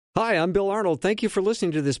Hi, I'm Bill Arnold. Thank you for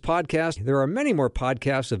listening to this podcast. There are many more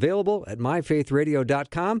podcasts available at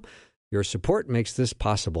myfaithradio.com. Your support makes this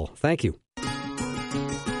possible. Thank you.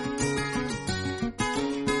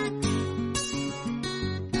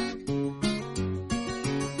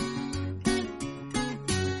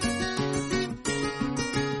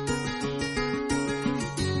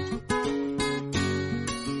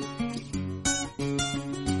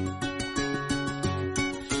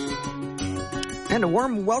 And a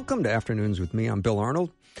warm welcome to Afternoons with me. I'm Bill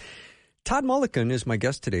Arnold. Todd Mulliken is my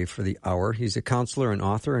guest today for the hour. He's a counselor and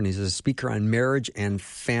author, and he's a speaker on marriage and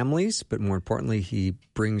families. But more importantly, he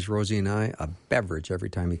brings Rosie and I a beverage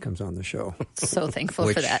every time he comes on the show. So thankful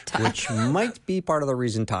for that, Todd. Which might be part of the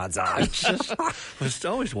reason Todd's on. I was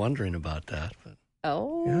always wondering about that. But.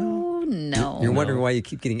 Oh, no. You're wondering why you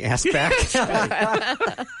keep getting asked back?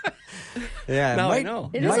 Yeah, now I know.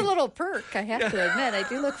 It is a little perk, I have to admit. I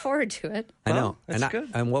do look forward to it. I know. That's good.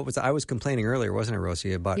 And I was complaining earlier, wasn't I,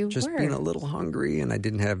 Rosie, about being a little hungry, and I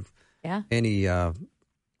didn't have any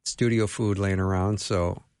studio food laying around,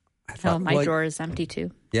 so I thought... my drawer is empty,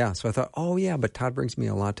 too. Yeah, so I thought, but Todd brings me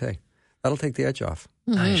a latte. That'll take the edge off.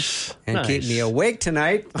 Nice. And keep me awake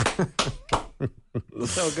tonight.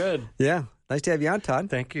 So good. Yeah. Nice to have you on, Todd.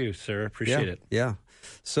 Thank you, sir. Appreciate it. Yeah.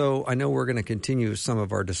 So I know we're going to continue some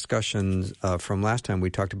of our discussions from last time. We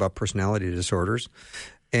talked about personality disorders,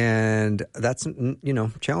 and that's,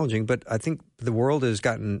 challenging. But I think the world has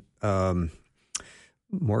gotten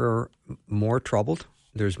more troubled.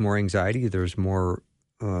 There's more anxiety. There's more,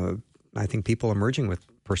 I think, people emerging with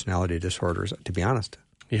personality disorders, to be honest.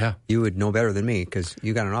 Yeah. You would know better than me because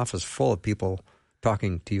you got an office full of people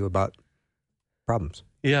talking to you about problems.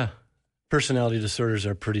 Yeah. Personality disorders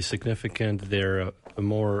are pretty significant. They're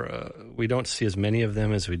we don't see as many of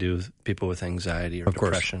them as we do people with anxiety or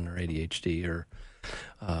depression or ADHD or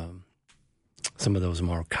some of those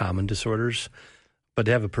more common disorders. But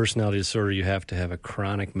to have a personality disorder, you have to have a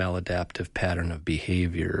chronic maladaptive pattern of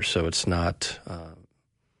behavior. So it's not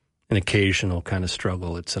an occasional kind of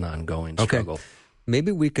struggle. It's an ongoing struggle.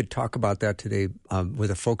 Maybe we could talk about that today with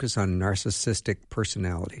a focus on narcissistic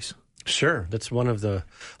personalities. Sure. That's one of the...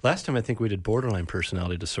 Last time I think we did borderline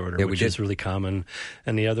personality disorder, which is really common.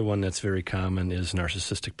 And the other one that's very common is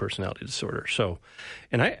narcissistic personality disorder. So,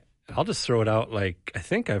 and I'll just throw it out like, I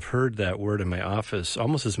think I've heard that word in my office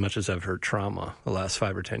almost as much as I've heard trauma the last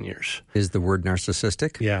 5 or 10 years. Is the word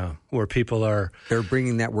narcissistic? Yeah. Where people are... They're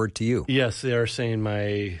bringing that word to you. Yes. They are saying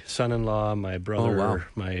my son-in-law, my brother,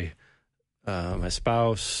 my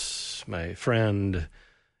spouse, my friend...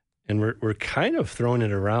 And we're kind of throwing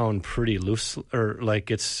it around pretty loose, or like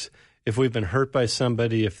it's, if we've been hurt by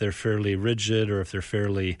somebody, if they're fairly rigid or if they're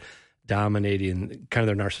fairly dominating, kind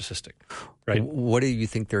of they're narcissistic, right? What do you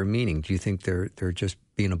think they're meaning? Do you think they're just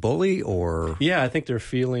being a bully, or? Yeah, I think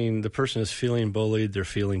the person is feeling bullied, they're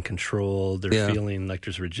feeling controlled, they're feeling like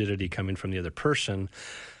there's rigidity coming from the other person.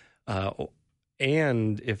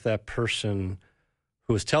 And if that person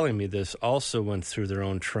who was telling me this also went through their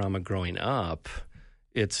own trauma growing up,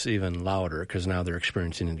 it's even louder because now they're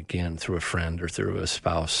experiencing it again through a friend or through a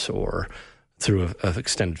spouse or through an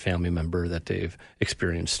extended family member that they've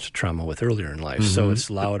experienced trauma with earlier in life. Mm-hmm. So it's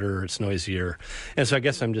louder, it's noisier. And so I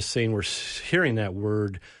guess I'm just saying we're hearing that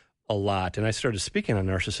word a lot. And I started speaking on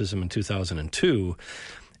narcissism in 2002.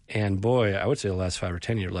 And boy, I would say the last 5 or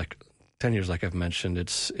 10 years, like I've mentioned,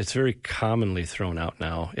 it's very commonly thrown out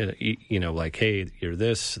now. Like, hey, you're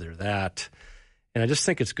this, they're that. And I just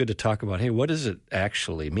think it's good to talk about, hey, what does it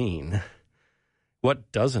actually mean?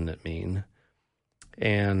 What doesn't it mean?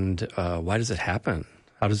 And why does it happen?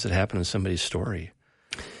 How does it happen in somebody's story?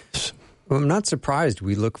 Well, I'm not surprised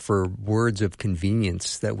we look for words of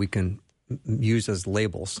convenience that we can use as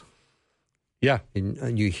labels. Yeah.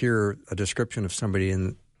 And you hear a description of somebody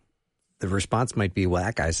and the response might be, well,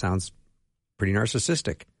 that guy sounds pretty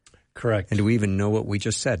narcissistic. Correct. And do we even know what we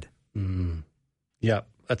just said? Mm. Yeah.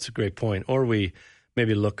 That's a great point. Or we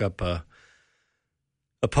maybe look up a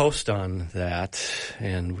post on that,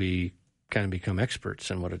 and we kind of become experts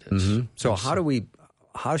in what it is. Mm-hmm. So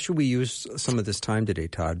how should we use some of this time today,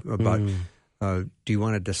 Todd? About do you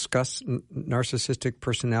want to discuss narcissistic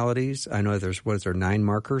personalities? I know there's 9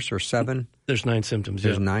 markers or 7? There's 9 symptoms.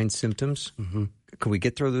 There's 9 symptoms. Mm-hmm. Can we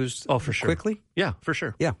get through those? Oh, for sure. Quickly? Yeah, for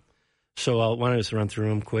sure. Yeah. So why don't I just run through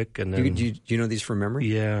them quick? And then, do you know these from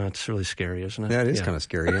memory? Yeah, it's really scary, isn't it? Yeah, it is kind of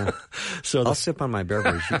scary, yeah. So I'll sip on my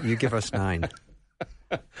beverage. You give us 9.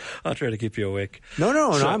 I'll try to keep you awake.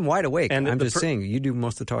 No, I'm wide awake. And I'm just saying, you do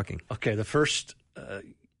most of the talking. Okay, the first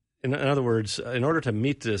in other words, in order to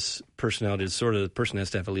meet this personality disorder, the person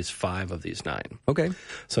has to have at least 5 of these 9. Okay.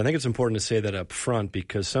 So I think it's important to say that up front,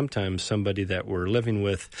 because sometimes somebody that we're living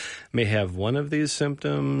with may have one of these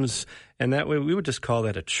symptoms, and that way we would just call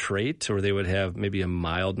that a trait, or they would have maybe a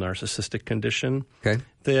mild narcissistic condition. Okay.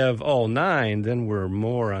 If they have all 9, then we're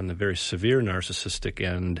more on the very severe narcissistic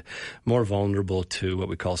end, more vulnerable to what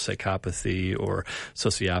we call psychopathy or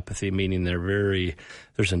sociopathy, meaning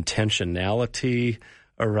there's intentionality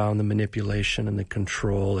around the manipulation and the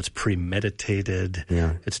control. It's premeditated.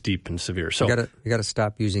 Yeah. It's deep and severe. So you got to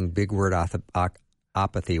stop using big word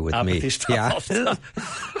apathy with me. Yeah.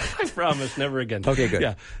 I promise, never again. Okay, good.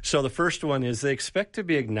 Yeah. So the first one is they expect to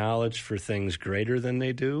be acknowledged for things greater than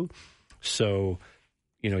they do. So,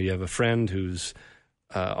 you have a friend who's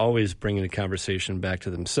always bringing the conversation back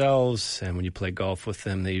to themselves, and when you play golf with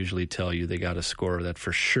them, they usually tell you they got a score that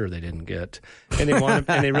for sure they didn't get, and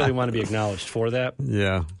they really want to be acknowledged for that.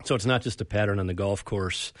 Yeah. So it's not just a pattern on the golf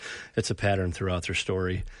course; it's a pattern throughout their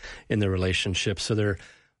story, in their relationship. So they're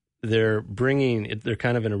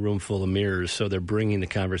kind of in a room full of mirrors, so they're bringing the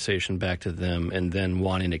conversation back to them, and then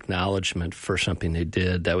wanting acknowledgement for something they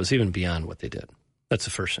did that was even beyond what they did. That's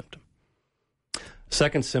the first symptom.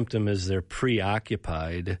 Second symptom is they're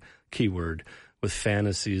preoccupied, keyword, with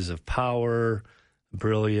fantasies of power,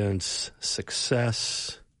 brilliance,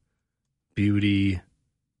 success, beauty,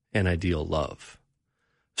 and ideal love.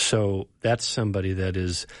 So that's somebody that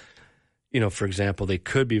is, for example, they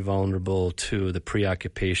could be vulnerable to the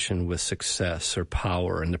preoccupation with success or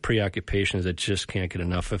power, and the preoccupation is I just can't get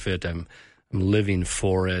enough of it. I'm living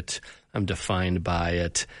for it. I'm defined by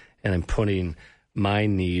it, and I'm putting my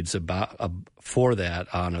needs for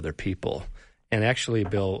that on other people. And actually,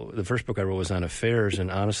 Bill, the first book I wrote was on affairs,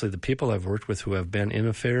 and honestly, the people I've worked with who have been in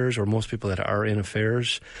affairs, or most people that are in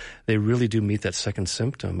affairs, they really do meet that second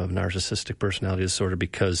symptom of narcissistic personality disorder,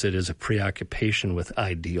 because it is a preoccupation with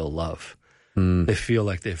ideal love. They feel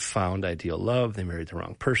like they've found ideal love, they married the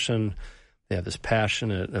wrong person, they have this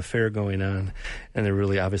passionate affair going on, and they're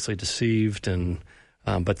really obviously deceived,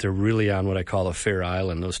 but they're really on what I call a fair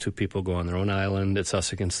island. Those two people go on their own island. It's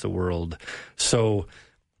us against the world. So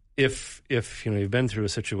if you've been through a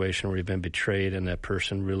situation where you've been betrayed and that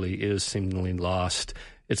person really is seemingly lost,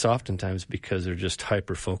 it's oftentimes because they're just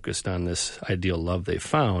hyper-focused on this ideal love they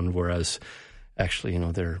found, whereas actually,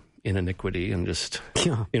 they're in iniquity and just,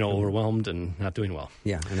 overwhelmed and not doing well.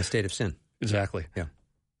 Yeah, in a state of sin. Exactly. Yeah.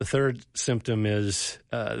 The third symptom is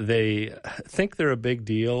they think they're a big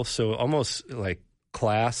deal, so almost like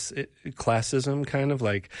classism, kind of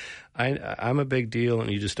like I'm a big deal and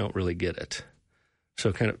you just don't really get it.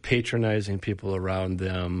 So kind of patronizing people around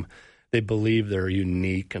them. They believe they're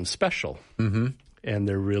unique and special, and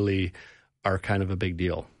they really are kind of a big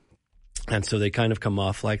deal. And so they kind of come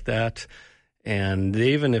off like that. And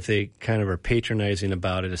even if they kind of are patronizing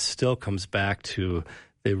about it, it still comes back to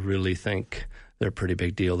they really think they're a pretty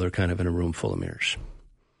big deal. They're kind of in a room full of mirrors.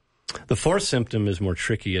 The fourth symptom is more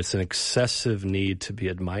tricky. It's an excessive need to be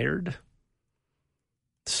admired.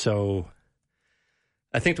 So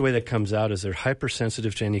I think the way that comes out is they're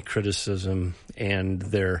hypersensitive to any criticism, and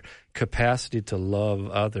their capacity to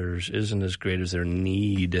love others isn't as great as their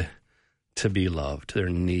need to be loved, their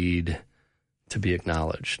need to be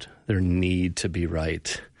acknowledged, their need to be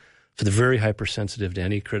right. So they're very hypersensitive to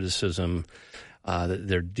any criticism.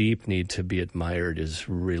 Their deep need to be admired is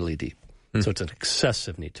really deep. So it's an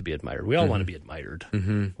excessive need to be admired. We all want to be admired,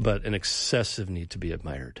 but an excessive need to be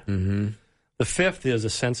admired. The fifth is a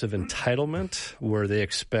sense of entitlement, where they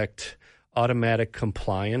expect automatic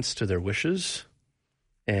compliance to their wishes,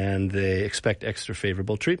 and they expect extra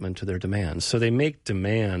favorable treatment to their demands. So they make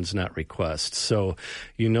demands, not requests. So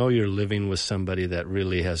you're living with somebody that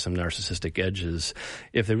really has some narcissistic edges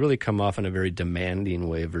if they really come off in a very demanding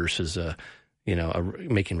way versus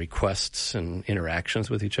making requests and interactions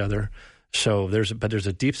with each other. So there's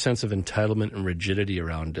a deep sense of entitlement and rigidity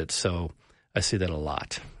around it. So I see that a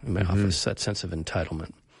lot in my office, that sense of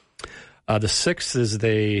entitlement. The sixth is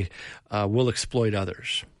they will exploit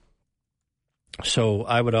others. So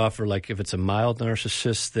I would offer, like, if it's a mild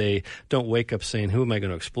narcissist, they don't wake up saying, who am I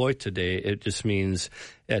going to exploit today? It just means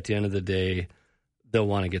at the end of the day, they'll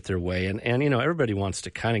want to get their way. And everybody wants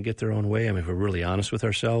to kind of get their own way, if we're really honest with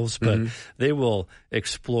ourselves, but they will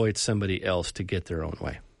exploit somebody else to get their own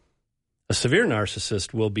way. A severe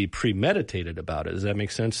narcissist will be premeditated about it. Does that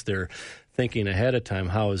make sense? They're thinking ahead of time,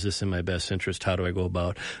 how is this in my best interest? How do I go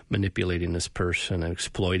about manipulating this person and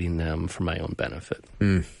exploiting them for my own benefit?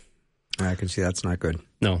 I can see that's not good.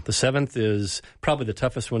 No. The seventh is probably the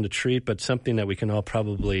toughest one to treat, but something that we can all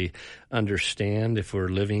probably understand if we're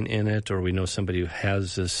living in it, or we know somebody who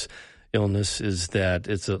has this illness is that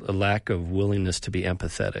it's a lack of willingness to be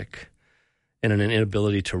empathetic and an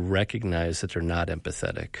inability to recognize that they're not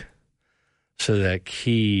empathetic. So that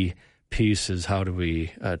key piece is how do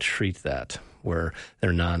we treat that, where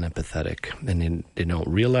they're non-empathetic and they don't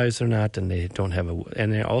realize they're not, and they don't have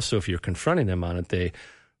and they also, if you're confronting them on it, they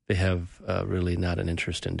have really not an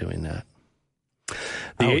interest in doing that.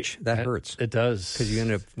 Ouch, that hurts. It does. Because you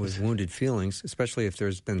end up with wounded feelings, especially if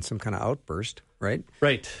there's been some kind of outburst, right?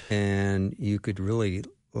 Right. And you could really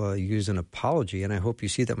use an apology, and I hope you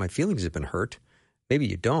see that my feelings have been hurt. Maybe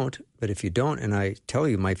you don't, but if you don't, and I tell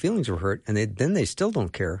you my feelings were hurt, and then they still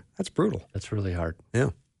don't care, that's brutal. That's really hard. Yeah.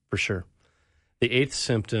 For sure. The 8th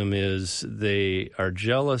symptom is they are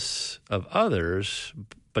jealous of others,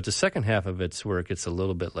 but the second half of it's where it gets a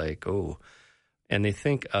little bit like, oh, and they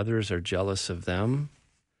think others are jealous of them.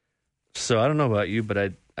 So I don't know about you, but I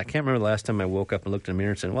can't remember the last time I woke up and looked in the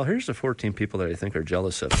mirror and said, well, here's the 14 people that I think are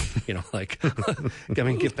jealous of me.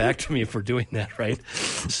 Get back to me if we're doing that, right?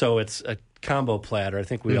 So it's a combo platter. I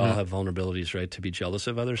think we all have vulnerabilities, right, to be jealous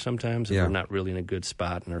of others sometimes, and we're not really in a good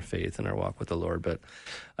spot in our faith and our walk with the Lord. But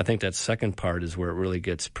I think that second part is where it really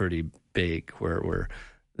gets pretty big, where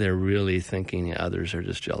they're really thinking others are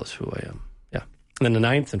just jealous of who I am. Yeah. And then the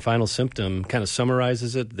 9th and final symptom kind of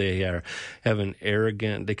summarizes it. They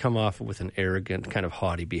they come off with an arrogant, kind of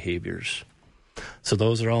haughty behaviors. So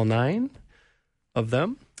those are all 9 of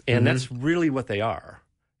them, and that's really what they are.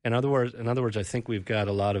 In other words, I think we've got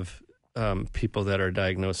a lot of people that are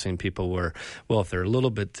diagnosing people where, well, if they're a little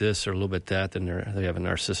bit this or a little bit that, then they have a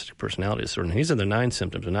narcissistic personality disorder. And these are the 9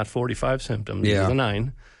 symptoms, and not 45 symptoms. These are the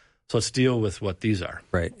 9. So let's deal with what these are.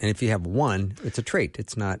 Right. And if you have one, it's a trait.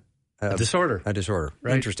 It's not a disorder. A disorder.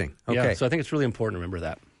 Right. Interesting. Okay. Yeah, so I think it's really important to remember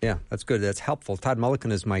that. Yeah, that's good. That's helpful. Todd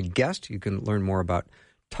Mulliken is my guest. You can learn more about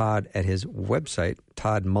Todd at his website,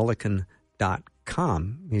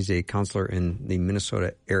 toddmulliken.com. He's a counselor in the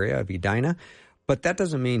Minnesota area of Edina. But that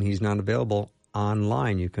doesn't mean he's not available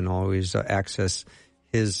online. You can always access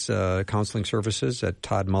his counseling services at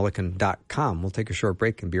toddmulliken.com. We'll take a short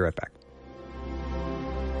break and be right back.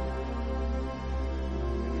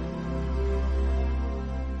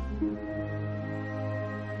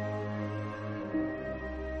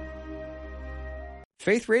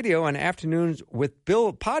 Faith Radio and Afternoons with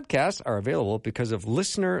Bill podcasts are available because of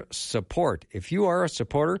listener support. If you are a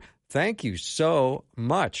supporter, thank you so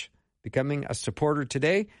much. Becoming a supporter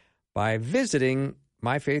today by visiting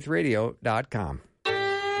myfaithradio.com.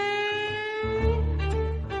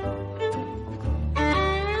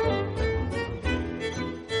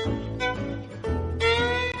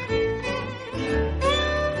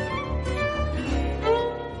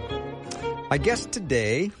 My guest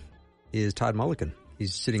today is Todd Mulliken.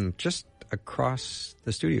 He's sitting just across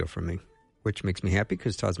the studio from me, which makes me happy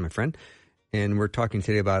because Todd's my friend. And we're talking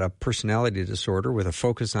today about a personality disorder with a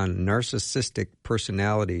focus on narcissistic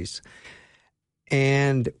personalities.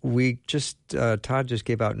 And we Todd just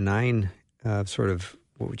gave out 9 what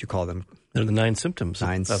would you call them? They're the 9 symptoms of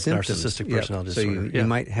narcissistic personality disorder. So you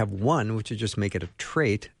might have one, which would just make it a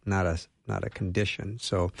trait, not a condition.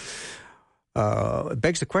 So it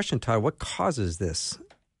begs the question, Todd, what causes this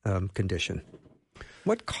condition?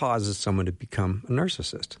 What causes someone to become a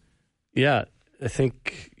narcissist? Yeah, I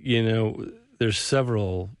think, there's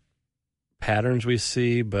several patterns we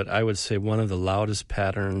see, but I would say one of the loudest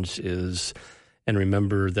patterns is, and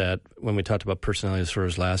remember that when we talked about personality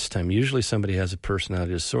disorders last time, usually somebody has a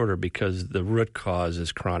personality disorder because the root cause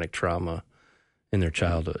is chronic trauma in their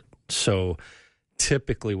childhood. So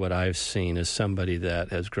typically what I've seen is somebody that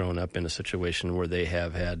has grown up in a situation where they've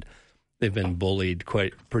been bullied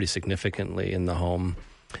pretty significantly in the home,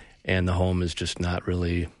 and the home is just not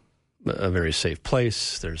really a very safe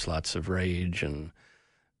place. There's lots of rage and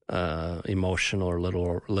emotional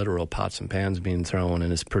or literal pots and pans being thrown,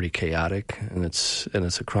 and it's pretty chaotic. And it's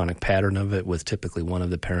a chronic pattern of it, with typically one of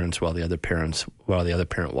the parents while the other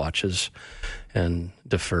parent watches and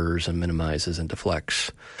defers and minimizes and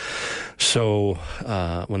deflects. So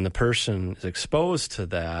when the person is exposed to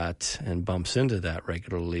that and bumps into that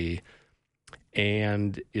regularly,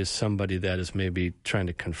 and is somebody that is maybe trying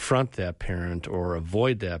to confront that parent or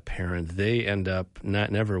avoid that parent, they end up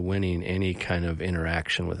never winning any kind of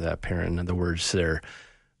interaction with that parent. In other words, they're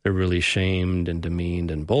really shamed and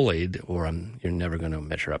demeaned and bullied, or you're never going to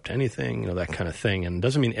measure up to anything, that kind of thing. And it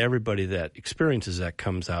doesn't mean everybody that experiences that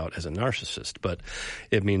comes out as a narcissist, but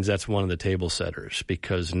it means that's one of the table setters,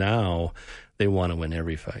 because now they want to win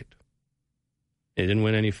every fight. They didn't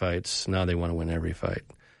win any fights. Now they want to win every fight.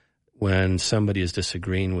 When somebody is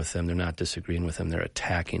disagreeing with them, they're not disagreeing with them. They're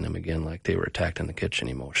attacking them again like they were attacked in the kitchen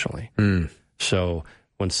emotionally. So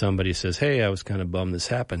when somebody says, hey, I was kind of bummed this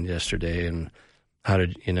happened yesterday, and how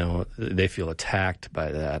did, they feel attacked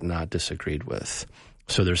by that, not disagreed with.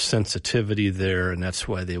 So there's sensitivity there, and that's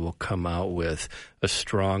why they will come out with a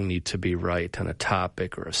strong need to be right on a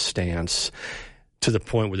topic or a stance, to the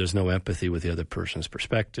point where there's no empathy with the other person's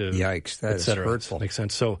perspective. Yikes, that is hurtful. Makes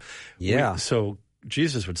sense. So, so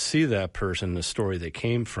Jesus would see that person, the story they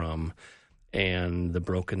came from, and the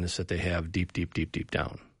brokenness that they have deep, deep, deep, deep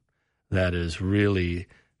down. That has really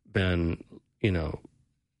been,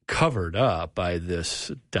 covered up by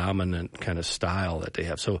this dominant kind of style that they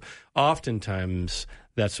have. So oftentimes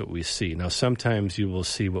that's what we see. Now, sometimes you will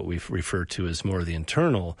see what we refer to as more of the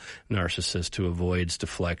internal narcissist, who avoids,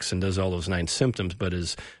 deflects, and does all those 9 symptoms, but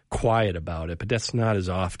is quiet about it. But that's not as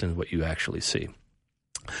often what you actually see.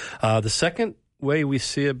 The second way we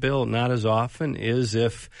see it, Bill, not as often, is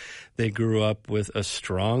if they grew up with a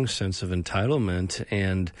strong sense of entitlement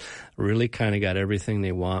and really kind of got everything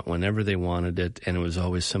they want whenever they wanted it, and it was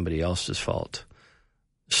always somebody else's fault.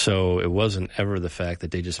 So it wasn't ever the fact that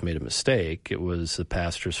they just made a mistake. It was the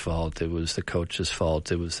pastor's fault. It was the coach's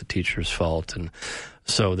fault. It was the teacher's fault. And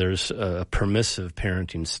so there's a permissive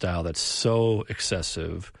parenting style that's so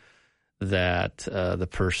excessive that the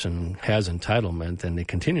person has entitlement, and they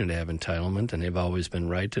continue to have entitlement, and they've always been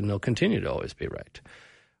right, and they'll continue to always be right.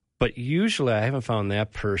 But usually I haven't found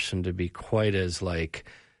that person to be quite as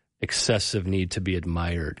excessive need to be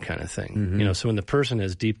admired kind of thing. Mm-hmm. So when the person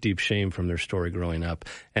has deep, deep shame from their story growing up,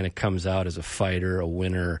 and it comes out as a fighter, a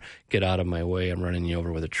winner, get out of my way, I'm running you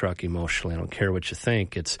over with a truck emotionally, I don't care what you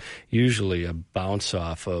think, it's usually a bounce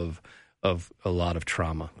off of a lot of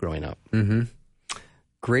trauma growing up. Mm-hmm.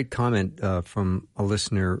 Great comment from a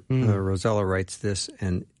listener. Rosella writes this,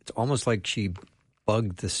 and it's almost like she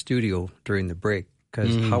bugged the studio during the break,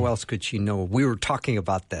 because how else could she know? We were talking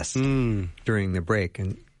about this during the break,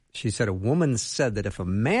 and she said, a woman said that if a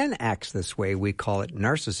man acts this way, we call it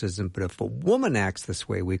narcissism, but if a woman acts this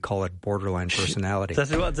way, we call it borderline personality.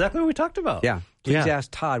 That's exactly what we talked about. Yeah. Please ask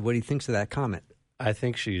Todd what he thinks of that comment. I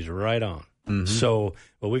think she's right on. Mm-hmm. So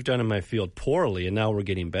what we've done in my field poorly, and now we're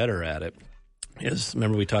getting better at it, is,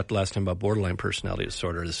 remember we talked last time about borderline personality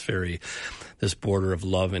disorder, this border of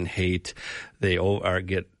love and hate.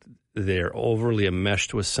 They're overly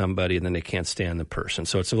enmeshed with somebody, and then they can't stand the person.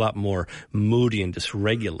 So it's a lot more moody and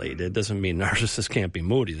dysregulated. It doesn't mean narcissists can't be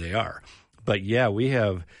moody. They are. But yeah,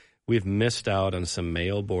 we've missed out on some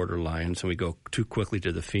male borderlines, and we go too quickly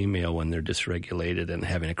to the female when they're dysregulated and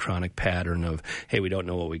having a chronic pattern of, hey, we don't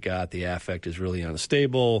know what we got. The affect is really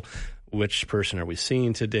unstable. Which person are we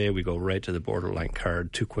seeing today? We go right to the borderline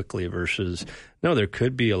card too quickly versus, no, there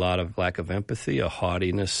could be a lot of lack of empathy, a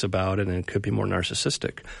haughtiness about it, and it could be more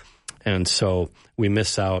narcissistic. And so we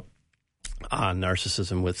miss out on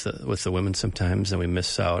narcissism with the women sometimes, and we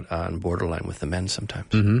miss out on borderline with the men sometimes.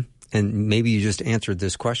 Mm-hmm. And maybe you just answered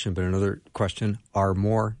this question, but another question, are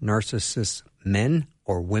more narcissists men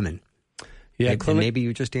or women? Yeah, maybe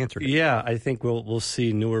you just answered it. Yeah, I think we'll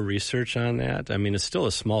see newer research on that. I mean, it's still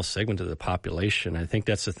a small segment of the population. I think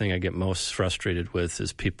that's the thing I get most frustrated with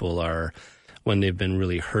is people are, when they've been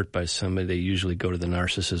really hurt by somebody, they usually go to the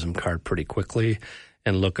narcissism card pretty quickly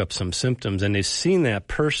and look up some symptoms. And they've seen that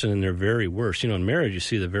person in their very worst. In marriage, you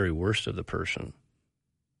see the very worst of the person.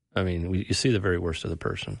 I mean, you see the very worst of the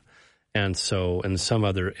person. And so and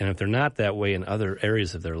if they're not that way in other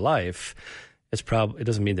areas of their life, it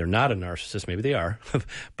doesn't mean they're not a narcissist. Maybe they are,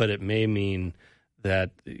 but it may mean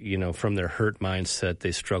that, from their hurt mindset,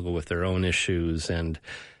 they struggle with their own issues. And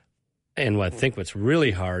I think what's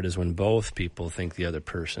really hard is when both people think the other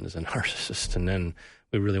person is a narcissist. And then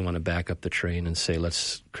we really want to back up the train and say,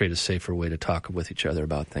 let's create a safer way to talk with each other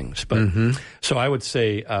about things. But so I would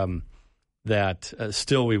say that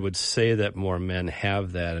still we would say that more men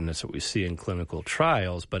have that, and that's what we see in clinical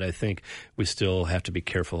trials. But I think we still have to be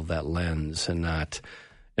careful of that lens and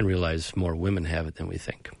realize more women have it than we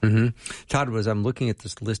think. Mm-hmm. Todd, as I'm looking at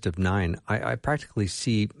this list of 9, I practically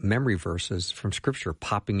see memory verses from Scripture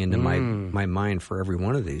popping into my mind for every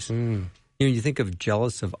one of these. You think of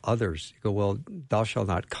jealous of others. You go, well, thou shalt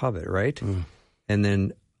not covet, right? And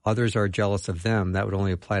then others are jealous of them. That would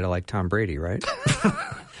only apply to Tom Brady, right?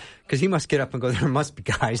 Because he must get up and go, there must be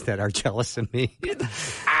guys that are jealous of me.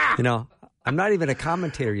 I'm not even a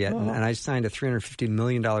commentator yet, and I signed a $350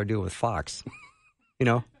 million deal with Fox.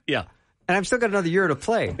 Yeah. And I've still got another year to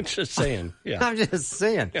play. I'm just saying. Yeah. I'm just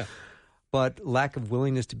saying. Yeah. But lack of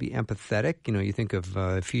willingness to be empathetic. You think of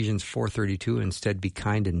Ephesians 4:32, instead be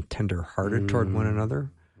kind and tender-hearted toward one another,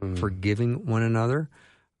 forgiving one another.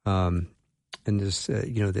 And this,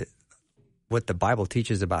 what the Bible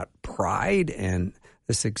teaches about pride and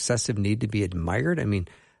this excessive need to be admired. I mean,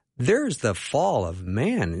 there's the fall of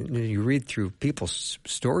man. You read through people's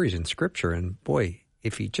stories in Scripture, and boy,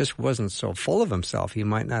 if he just wasn't so full of himself, he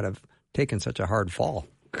might not have taken such a hard fall.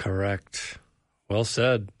 Correct. Well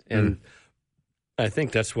said. And I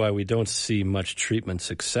think that's why we don't see much treatment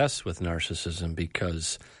success with narcissism,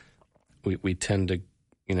 because we tend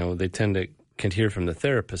to, they tend to can hear from the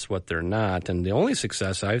therapist what they're not. And the only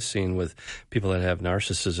success I've seen with people that have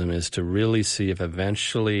narcissism is to really see if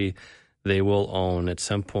eventually they will own at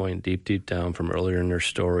some point, deep down from earlier in their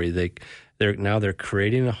story, they're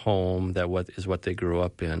creating a home that is what they grew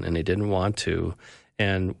up in, and they didn't want to.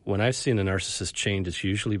 And when I've seen a narcissist change, it's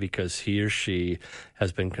usually because he or she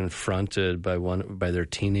has been confronted by their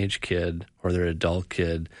teenage kid or their adult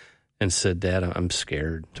kid and said, "Dad, I'm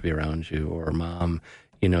scared to be around you," or "Mom,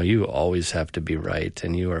 you always have to be right,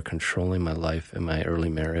 and you are controlling my life in my early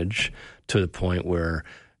marriage to the point where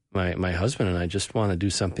my husband and I just want to do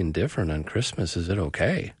something different on Christmas. Is it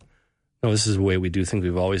okay?" "No, this is the way we do things.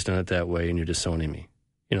 We've always done it that way, and you're disowning me."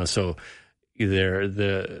 So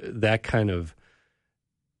that kind of.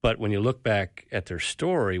 But when you look back at their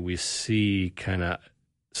story, we see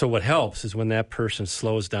so what helps is when that person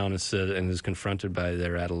slows down and is confronted by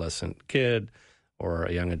their adolescent kid or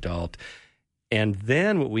a young adult. And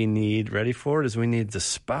then what we need, ready for it, is we need the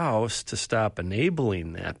spouse to stop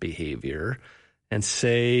enabling that behavior and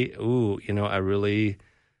say, "Ooh, I really,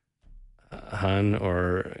 hon,"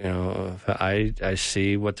 or, I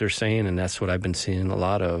see what they're saying, and that's what I've been seeing a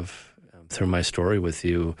lot of through my story with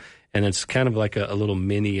you. And it's kind of like a little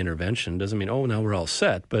mini intervention. Doesn't mean, now we're all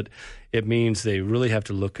set, but it means they really have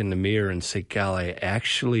to look in the mirror and say, "God, I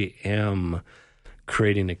actually am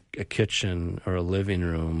creating a kitchen or a living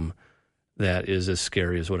room that is as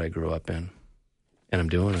scary as what I grew up in. And I'm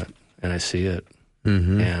doing it, and I see it."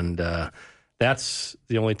 Mm-hmm. And that's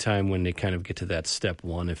the only time when they kind of get to that step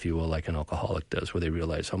one, if you will, like an alcoholic does, where they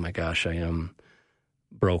realize, "Oh my gosh, I am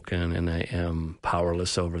broken, and I am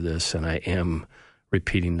powerless over this, and I am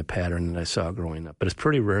repeating the pattern that I saw growing up." But it's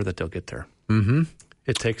pretty rare that they'll get there. Mm-hmm.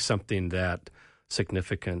 It takes something that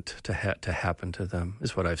significant to happen to them,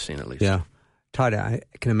 is what I've seen at least. Yeah. Todd, I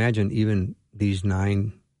can imagine even these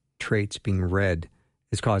 9 traits being read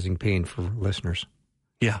is causing pain for listeners.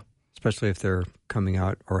 Yeah. Especially if they're coming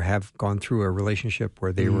out or have gone through a relationship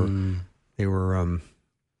where they were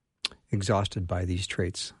exhausted by these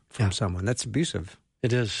traits from someone. That's abusive.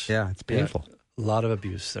 It is. Yeah, it's painful. Yeah. A lot of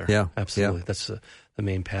abuse there. Yeah. Absolutely. Yeah. That's the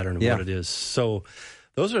main pattern of what it is. So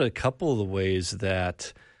those are a couple of the ways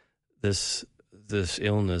that this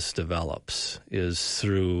illness develops, is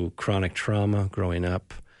through chronic trauma growing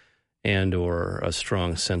up and or a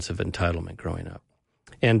strong sense of entitlement growing up.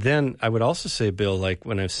 And then I would also say, Bill, like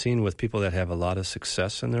when I've seen with people that have a lot of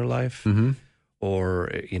success in their life, mm-hmm. or,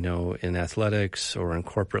 in athletics or in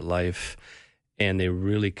corporate life, and they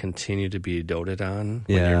really continue to be doted on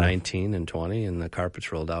when you're 19 and 20 and the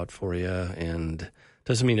carpet's rolled out for you. And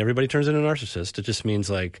doesn't mean everybody turns into a narcissist. It just means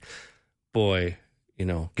like, boy,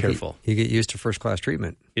 careful. You get used to first-class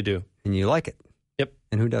treatment. You do. And you like it. Yep.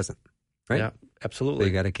 And who doesn't? Right? Yeah, absolutely. So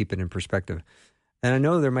you got to keep it in perspective. And I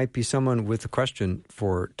know there might be someone with a question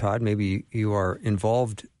for Todd. Maybe you are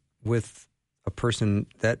involved with a person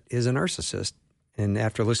that is a narcissist. And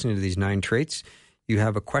after listening to these 9 traits, you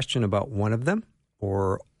have a question about one of them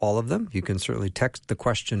or all of them. You can certainly text the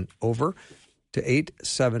question over to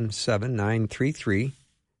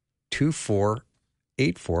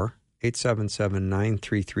 877-933-2484,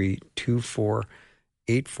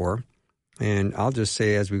 877-933-2484. And I'll just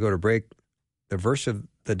say as we go to break, the verse of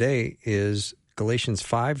the day is Galatians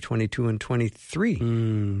 5:22 and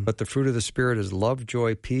 23. But the fruit of the Spirit is love,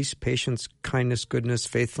 joy, peace, patience, kindness, goodness,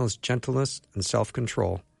 faithfulness, gentleness, and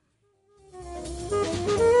self-control.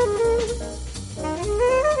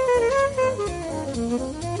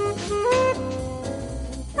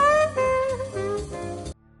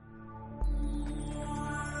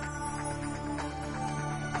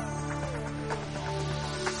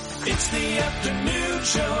 It's the afternoon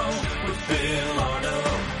show with Bill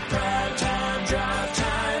Arnold. Prime time, drive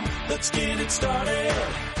time. Let's get it started.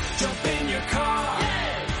 Jump in your car.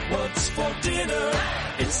 Yeah. What's for dinner?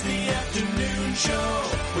 It's the afternoon show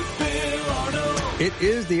with Bill Arnold. It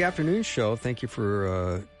is the afternoon show. Thank you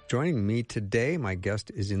for joining me today. My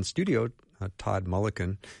guest is in studio, Todd Mulliken.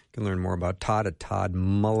 You can learn more about Todd at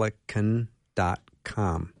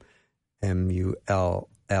toddmulliken.com.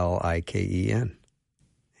 Mulliken.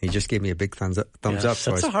 He just gave me a big thumbs up. That's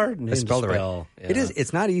a hard name to spell. Right. Yeah. It is.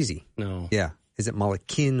 It's not easy. No. Yeah. Is it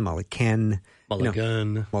Mulliken? Mulligan.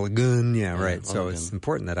 Mulligan. Yeah, right. Mulligan. So it's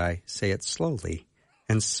important that I say it slowly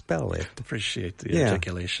and spell it. Appreciate the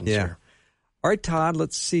articulation, sir. All right, Todd,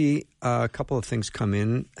 let's see. A couple of things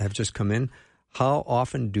have just come in. How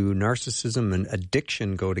often do narcissism and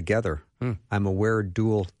addiction go together? I'm aware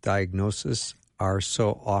dual diagnoses are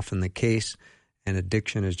so often the case, and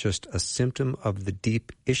addiction is just a symptom of the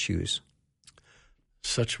deep issues.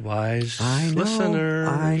 Such wise listeners.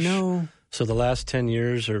 I know. So the last 10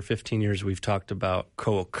 years or 15 years, we've talked about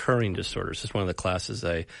co-occurring disorders. It's one of the classes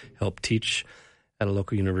I help teach at a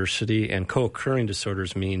local university. And co-occurring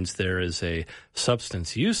disorders means there is a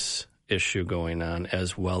substance use issue going on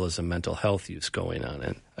as well as a mental health use going on,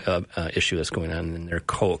 and issue that's going on, and they're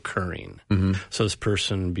co-occurring. So this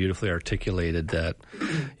person beautifully articulated that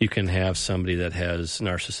you can have somebody that has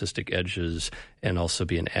narcissistic edges and also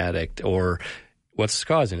be an addict, or what's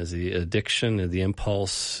causing is the addiction, the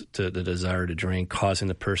impulse, to the desire to drink, causing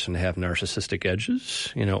the person to have narcissistic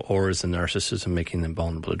edges, or is the narcissism making them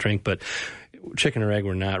vulnerable to drink? But chicken or egg,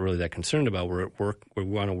 we're not really that concerned about. We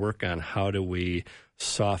want to work on how do we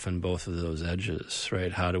soften both of those edges,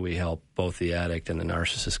 right? How do we help both the addict and the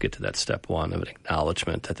narcissist get to that step one of an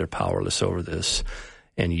acknowledgement that they're powerless over this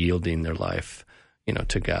and yielding their life,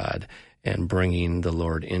 to God and bringing the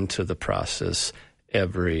Lord into the process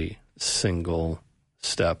every single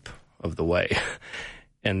step of the way.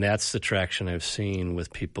 And that's the traction I've seen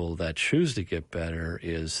with people that choose to get better,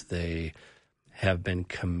 is they have been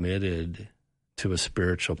committed to a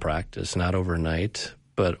spiritual practice, not overnight,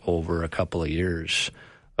 but over a couple of years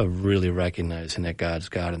of really recognizing that God's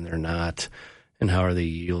God and they're not, and how are they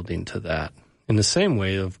yielding to that in the same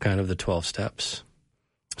way of kind of the 12 steps.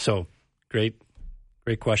 So great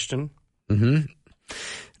question.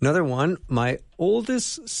 Another one, my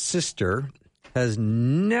oldest sister has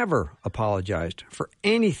never apologized for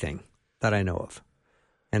anything that I know of.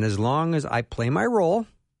 And as long as I play my role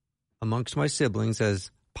amongst my siblings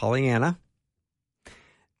as Pollyanna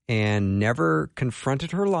and never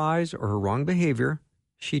confronted her lies or her wrong behavior,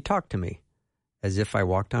 she talked to me as if I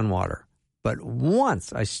walked on water. But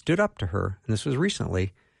once I stood up to her, and this was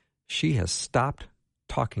recently, she has stopped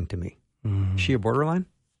talking to me. Is she a borderline?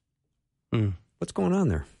 What's going on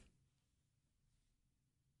there?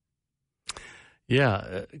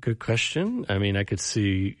 Yeah, good question. I mean,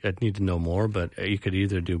 I'd need to know more, but you could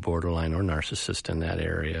either do borderline or narcissist in that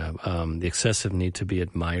area. The excessive need to be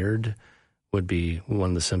admired would be one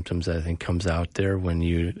of the symptoms that I think comes out there when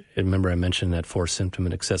remember I mentioned that fourth symptom,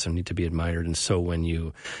 an excessive need to be admired. And so when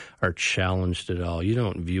you are challenged at all, you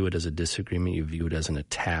don't view it as a disagreement, you view it as an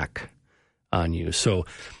attack on you. So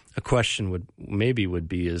a question would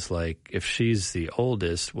be like, if she's the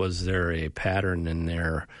oldest, was there a pattern in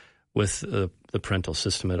there with the parental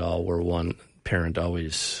system at all where one parent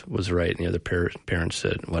always was right and the other parent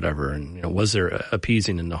said whatever? And, was there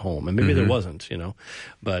appeasing in the home? And maybe there wasn't,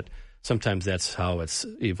 but sometimes that's how it's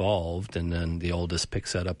evolved. And then the oldest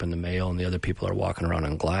picks that up in the mail and the other people are walking around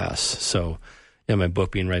on glass. So my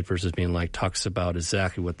book, Being Right versus Being Like, talks about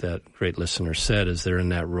exactly what that great listener said, is they're in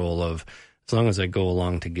that role of, as long as I go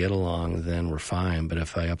along to get along, then we're fine. But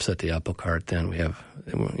if I upset the apple cart, then we have,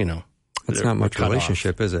 That's not much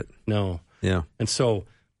relationship, is it? No. Yeah. And so,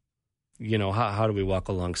 how do we walk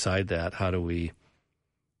alongside that? How do we,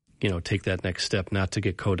 take that next step, not to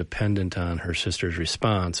get codependent on her sister's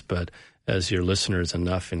response, but as your listener is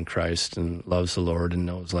enough in Christ and loves the Lord and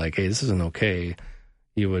knows like, hey, this isn't okay,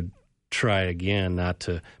 you would try again, not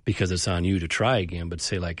to, because it's on you to try again, but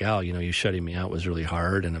say like, Al, you shutting me out was really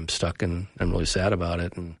hard and I'm stuck and I'm really sad about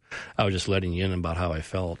it. And I was just letting you in about how I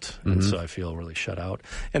felt. And so I feel really shut out.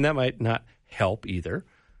 And that might not help either,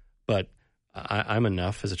 but I'm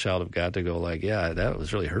enough as a child of God to go like, yeah, that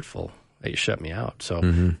was really hurtful that you shut me out. So,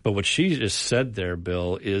 but what she just said there,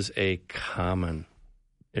 Bill, is a common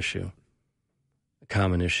issue.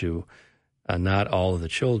 Not all of the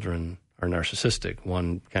children are narcissistic.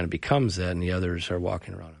 One kind of becomes that, and the others are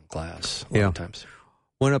walking around on glass a lot of times.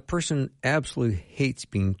 When a person absolutely hates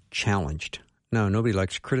being challenged, now nobody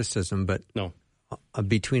likes criticism, but no,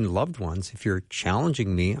 between loved ones, if you're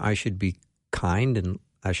challenging me, I should be kind and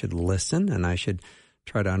I should listen and I should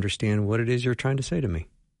try to understand what it is you're trying to say to me.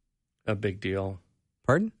 A big deal.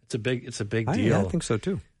 Pardon? It's a big deal. Yeah, I think so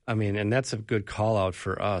too. I mean, and that's a good call out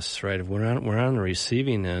for us, right? If we're on the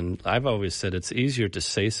receiving end, I've always said it's easier to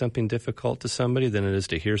say something difficult to somebody than it is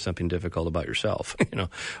to hear something difficult about yourself,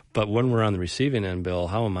 But when we're on the receiving end, Bill,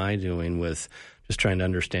 how am I doing with just trying to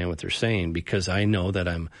understand what they're saying? Because I know that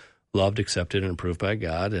I'm loved, accepted, and approved by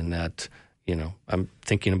God, and that, I'm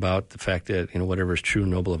thinking about the fact that, whatever is true,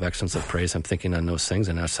 noble, of excellence, of praise, I'm thinking on those things,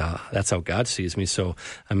 and that's how God sees me. So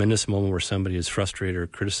I'm in this moment where somebody is frustrated or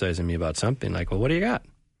criticizing me about something, like, well, what do you got?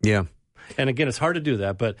 Yeah. And again, it's hard to do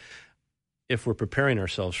that, but if we're preparing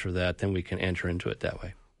ourselves for that, then we can enter into it that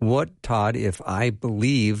way. What, Todd, if I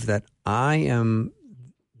believe that I am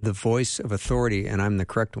the voice of authority and I'm the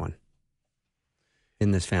correct one in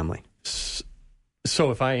this family? So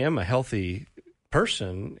if I am a healthy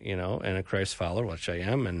person, and a Christ follower, which I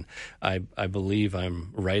am, and I believe I'm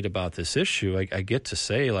right about this issue, I get to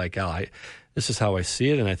say, like, this is how I see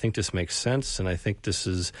it, and I think this makes sense, and I think this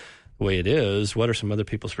is the way it is. What are some other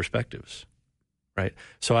people's perspectives? Right.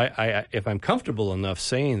 So I if I'm comfortable enough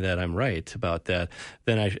saying that I'm right about that,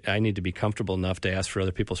 then I need to be comfortable enough to ask for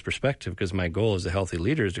other people's perspective, because my goal as a healthy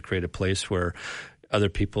leader is to create a place where other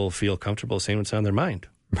people feel comfortable saying what's on their mind.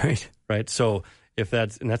 Right. Right. So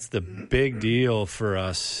that's the big deal for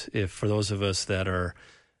us. If for those of us that are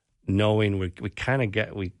knowing we kind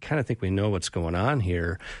of think we know what's going on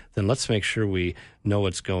here, then let's make sure we know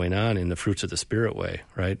what's going on in the fruits of the Spirit way.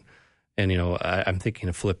 Right. And, I'm thinking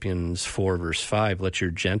of Philippians 4, verse 5, let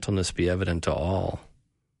your gentleness be evident to all.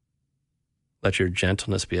 Let your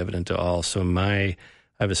gentleness be evident to all. So I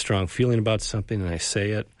have a strong feeling about something and I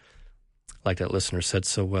say it, like that listener said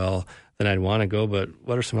so well, then I'd want to go, but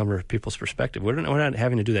what are some other people's perspective? We're not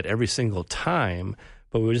having to do that every single time,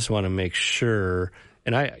 but we just want to make sure.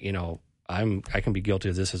 And I can be guilty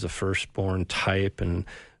of this as a firstborn type, and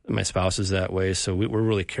my spouse is that way, so we're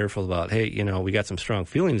really careful about, hey, we got some strong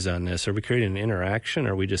feelings on this. Are we creating an interaction,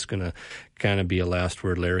 or are we just going to kind of be a last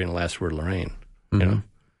word Larry and a last word Lorraine? Mm-hmm.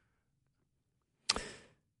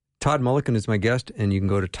 Todd Mulliken is my guest, and you can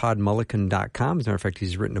go to toddmulliken.com. As a matter of fact,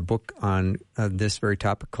 he's written a book on this very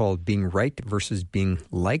topic called Being Right versus Being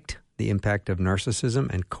Liked, the Impact of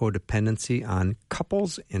Narcissism and Codependency on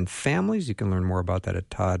Couples and Families. You can learn more about that at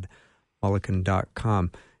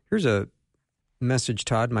toddmulliken.com. Here's a message,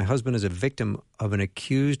 Todd. My husband is a victim of an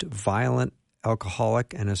accused violent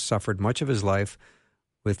alcoholic and has suffered much of his life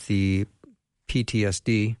with the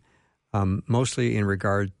PTSD, mostly in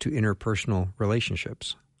regard to interpersonal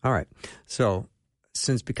relationships. All right. So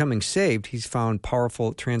since becoming saved, he's found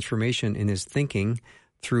powerful transformation in his thinking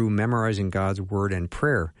through memorizing God's word and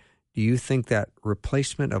prayer. Do you think that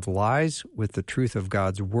replacement of lies with the truth of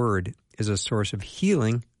God's word is a source of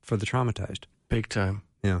healing for the traumatized? Big time.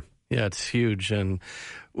 Yeah. Yeah, it's huge. And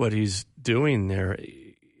what he's doing there,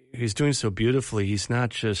 he's doing so beautifully. He's not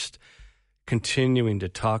just continuing to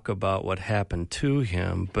talk about what happened to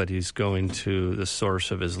him, but he's going to the source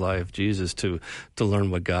of his life, Jesus, to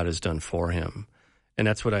learn what God has done for him. And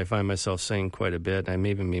that's what I find myself saying quite a bit. I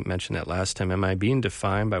may even mention that last time. Am I being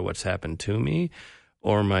defined by what's happened to me,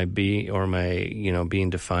 or am I being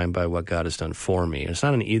defined by what God has done for me? It's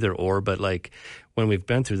not an either or, but like when we've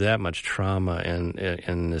been through that much trauma,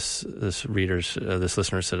 and this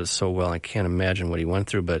listener said it so well, I can't imagine what he went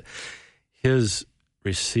through, but his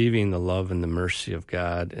receiving the love and the mercy of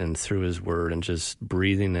God and through his word and just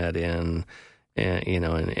breathing that in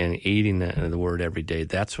and eating the word every day,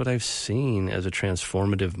 that's what I've seen as a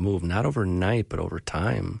transformative move, not overnight, but over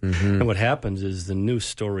time. Mm-hmm. And what happens is the new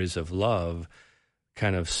stories of love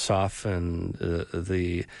kind of soften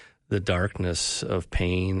the darkness of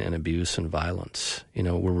pain and abuse and violence.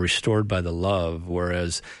 We're restored by the love,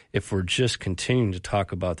 whereas if we're just continuing to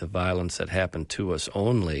talk about the violence that happened to us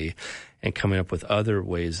only and coming up with other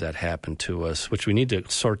ways that happened to us, which we need to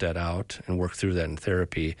sort that out and work through that in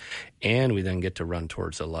therapy, and we then get to run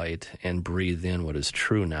towards the light and breathe in what is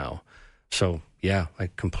true now. So, yeah,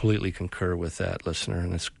 I completely concur with that, listener,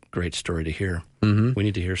 and it's a great story to hear. Mm-hmm. We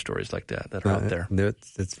need to hear stories like that are out there.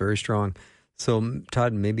 That's very strong. So,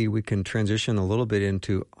 Todd, maybe we can transition a little bit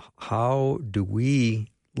into how do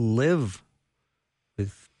we live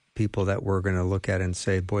with people that we're going to look at and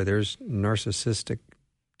say, boy, there's narcissistic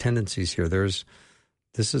tendencies here. This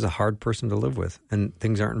is a hard person to live with, and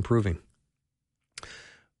things aren't improving.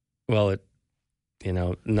 Well,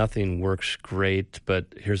 nothing works great, but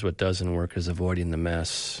here's what doesn't work is avoiding the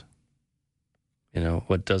mess.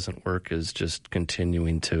 What doesn't work is just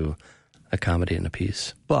continuing to accommodate and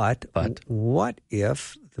appease. But what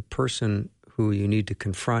if the person who you need to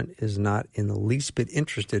confront is not in the least bit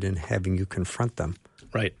interested in having you confront them?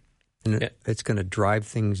 Right. And it's going to drive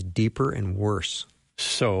things deeper and worse.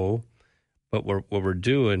 So, but what we're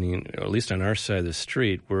doing, at least on our side of the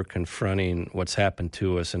street, we're confronting what's happened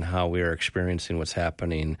to us and how we are experiencing what's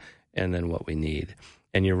happening, and then what we need.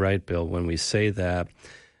 And you're right, Bill, when we say that,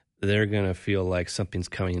 they're going to feel like something's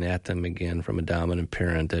coming at them again from a dominant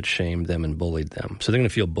parent that shamed them and bullied them. So they're going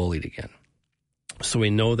to feel bullied again. So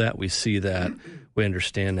we know that, we see that, we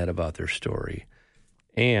understand that about their story.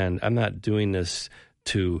 And I'm not doing this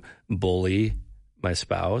to bully my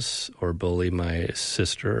spouse or bully my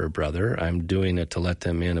sister or brother. I'm doing it to let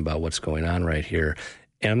them in about what's going on right here.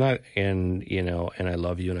 And I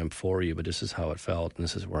love you and I'm for you, but this is how it felt and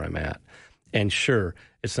this is where I'm at. And sure,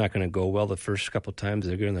 it's not going to go well the first couple of times.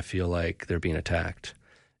 They're going to feel like they're being attacked.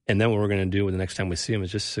 And then what we're going to do the next time we see them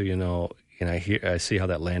is just so you know, I see how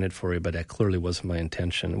that landed for you, but that clearly wasn't my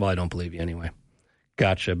intention. Well, I don't believe you anyway.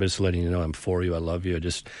 Gotcha, but just letting you know I'm for you. I love you. I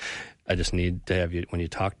just need to have you, when you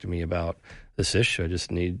talk to me about this issue,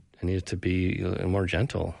 I need it to be more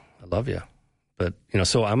gentle. I love you. But,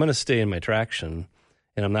 so I'm going to stay in my traction,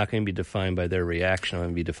 and I'm not going to be defined by their reaction. I'm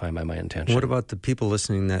going to be defined by my intention. What about the people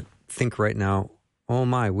listening that think right now, oh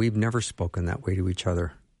my, we've never spoken that way to each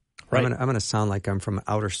other? Right. I'm going to sound like I'm from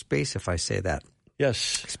outer space if I say that.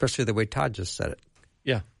 Yes. Especially the way Todd just said it.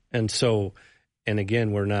 Yeah. And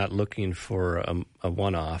again, we're not looking for a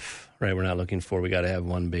one-off, right? We're not looking for, we got to have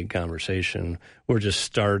one big conversation. We're just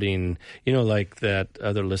starting, like that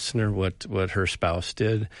other listener, what her spouse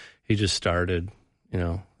did. He just started,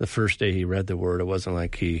 the first day he read the word, it wasn't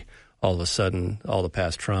like he, all of a sudden, all the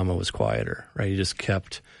past trauma was quieter, right? He just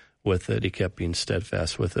kept with it. He kept being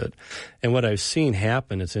steadfast with it. And what I've seen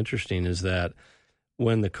happen, it's interesting, is that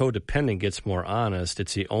when the codependent gets more honest,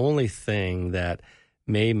 it's the only thing that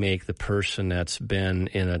may make the person that's been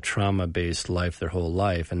in a trauma-based life their whole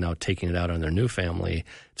life and now taking it out on their new family,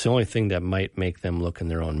 it's the only thing that might make them look in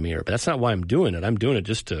their own mirror. But that's not why I'm doing it. I'm doing it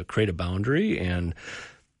just to create a boundary and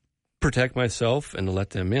protect myself and to let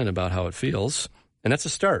them in about how it feels. And that's a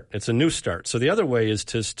start. It's a new start. So the other way is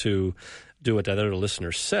just to do what that other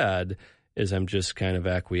listener said, is I'm just kind of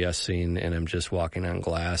acquiescing and I'm just walking on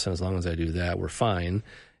glass. And as long as I do that, we're fine.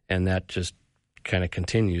 And that just kind of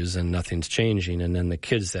continues and nothing's changing. And then the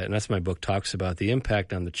kids and that's my book talks about the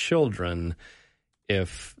impact on the children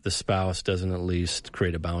if the spouse doesn't at least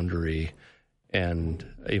create a boundary, and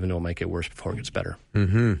even though it might get worse before it gets better.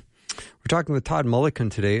 Mm-hmm. We're talking with Todd Mulliken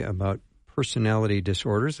today about personality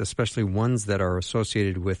disorders, especially ones that are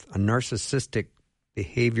associated with a narcissistic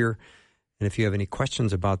behavior. And if you have any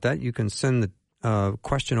questions about that, you can send the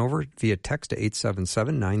question over via text to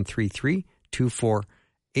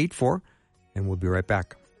 877-933-2484, and we'll be right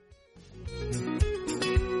back.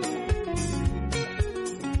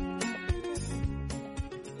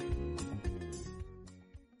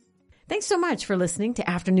 Thanks so much for listening to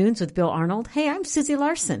Afternoons with Bill Arnold. Hey, I'm Susie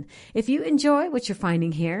Larson. If you enjoy what you're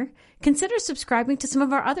finding here, consider subscribing to some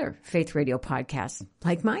of our other Faith Radio podcasts,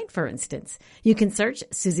 like mine, for instance. You can search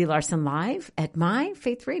Susie Larson Live at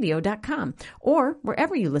myfaithradio.com or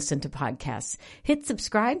wherever you listen to podcasts. Hit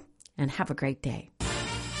subscribe and have a great day.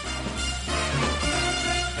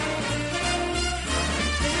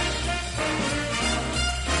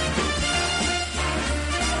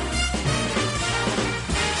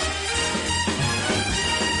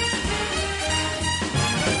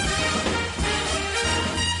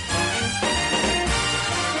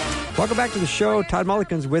 Welcome back to the show. Todd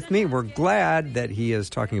Mulliken's with me. We're glad that he is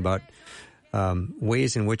talking about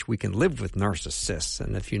ways in which we can live with narcissists.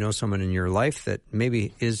 And if you know someone in your life that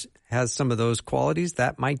maybe has some of those qualities,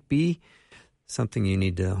 that might be something you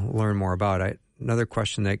need to learn more about. Another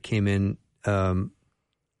question that came in, Todd,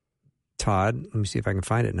 let me see if I can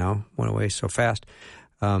find it now. Went away so fast.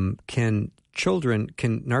 Can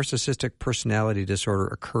narcissistic personality disorder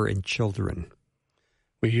occur in children?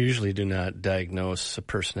 We usually do not diagnose a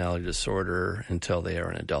personality disorder until they are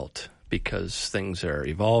an adult, because things are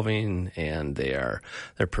evolving and their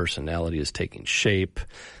personality is taking shape,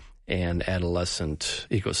 and adolescent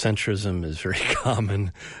egocentrism is very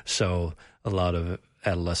common. So a lot of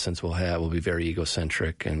adolescents will be very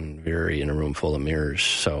egocentric and very in a room full of mirrors.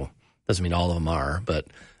 So doesn't mean all of them are, but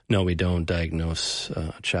no, we don't diagnose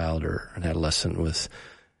a child or an adolescent with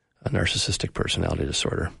a narcissistic personality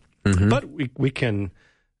disorder. Mm-hmm. But we can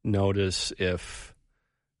notice if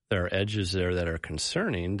there are edges there that are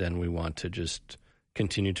concerning, then we want to just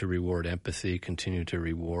continue to reward empathy, continue to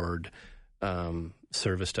reward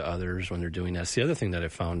service to others when they're doing that. It's the other thing that I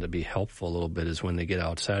found to be helpful a little bit is when they get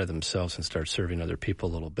outside of themselves and start serving other people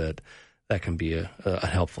a little bit, that can be a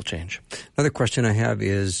helpful change. Another question I have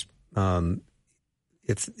is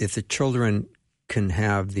if the children can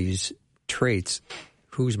have these traits,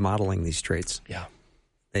 who's modeling these traits? Yeah.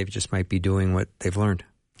 They just might be doing what they've learned.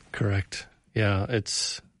 Correct. Yeah,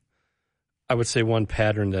 I would say one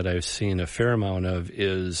pattern that I've seen a fair amount of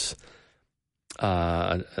is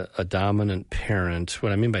a dominant parent.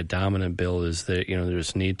 What I mean by dominant, Bill, is that,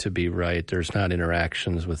 there's need to be right. There's not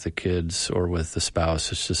interactions with the kids or with the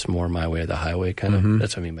spouse. It's just more my way or the highway kind of.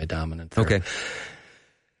 That's what I mean by dominant there. Okay.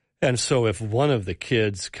 And so if one of the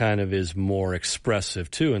kids kind of is more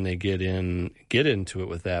expressive too, and they get into it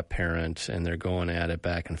with that parent and they're going at it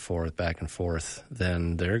back and forth,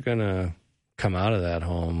 then they're going to come out of that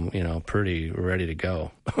home, pretty ready to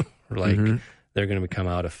go. They're going to become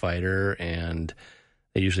out a fighter, and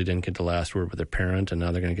they usually didn't get the last word with their parent, and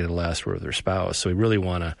now they're going to get the last word with their spouse. So we really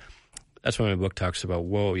want to, that's why my book talks about,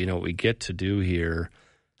 what we get to do here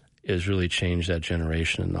is really change that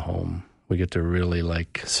generation in the home. We get to really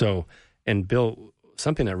and Bill,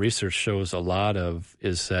 something that research shows a lot of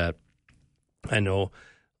is that I know,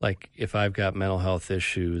 like, if I've got mental health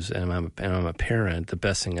issues and I'm a parent, the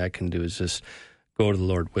best thing I can do is just go to the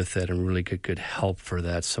Lord with it and really get good help for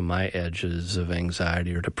that. So my edges of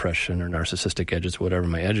anxiety or depression or narcissistic edges, whatever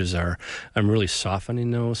my edges are, I'm really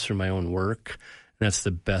softening those through my own work. And that's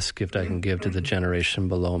the best gift I can give to the generation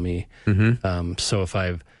below me. Mm-hmm. So if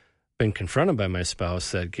I've been confronted by my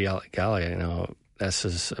spouse that, golly, this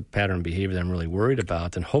is a pattern of behavior that I'm really worried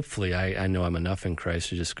about, then hopefully I know I'm enough in Christ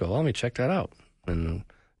to just go, let me check that out and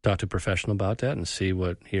talk to a professional about that and see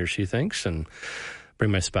what he or she thinks and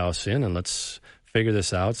bring my spouse in and let's figure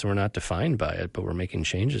this out so we're not defined by it, but we're making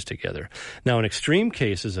changes together. Now, in extreme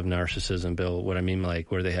cases of narcissism, Bill, what I mean,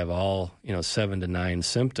 like where they have all, 7 to 9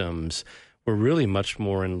 symptoms, we're really much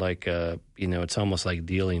more in it's almost like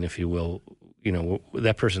dealing, if you will.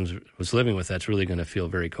 That person who's living with that's really going to feel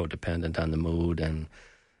very codependent on the mood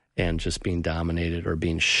and just being dominated or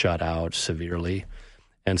being shut out severely.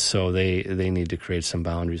 And so they need to create some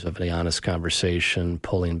boundaries of the honest conversation,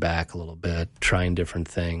 pulling back a little bit, trying different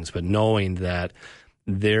things, but knowing that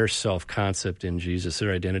their self-concept in Jesus,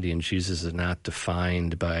 their identity in Jesus is not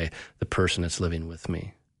defined by the person that's living with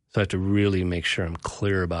me. So I have to really make sure I'm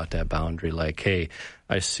clear about that boundary. Like, hey,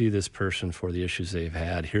 I see this person for the issues they've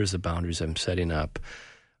had. Here's the boundaries I'm setting up.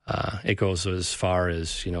 It goes as far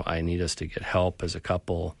as, I need us to get help as a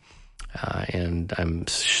couple, and I'm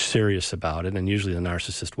serious about it. And usually the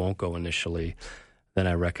narcissist won't go initially. Then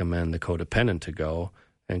I recommend the codependent to go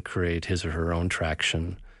and create his or her own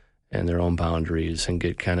traction and their own boundaries and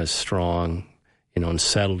get kind of strong, and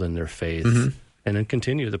settled in their faith. Mm-hmm. And then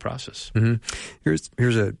continue the process. Mm-hmm.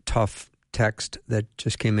 Here's a tough text that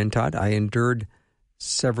just came in, Todd. I endured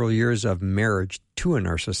several years of marriage to a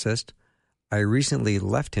narcissist. I recently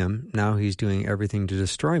left him. Now he's doing everything to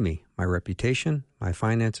destroy me, my reputation, my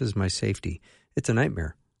finances, my safety. It's a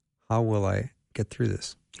nightmare. How will I get through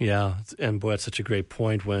this? Yeah, and boy, that's such a great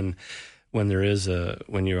point when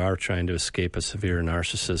you are trying to escape a severe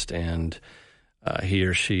narcissist and he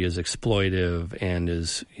or she is exploitive and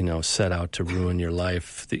is, set out to ruin your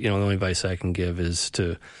life. The only advice I can give is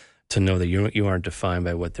to know that you aren't defined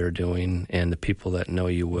by what they're doing, and the people that know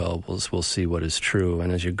you will see what is true.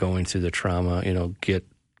 And as you're going through the trauma, get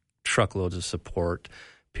truckloads of support,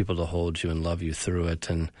 people to hold you and love you through it,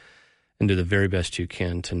 and do the very best you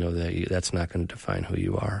can to know that that's not going to define who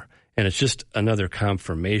you are. And it's just another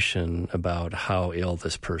confirmation about how ill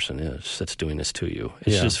this person is that's doing this to you.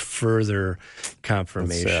 It's just further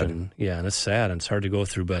confirmation. Yeah, and it's sad and it's hard to go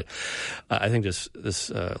through. But I think this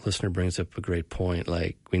listener brings up a great point.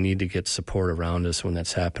 Like, we need to get support around us when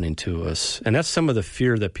that's happening to us. And that's some of the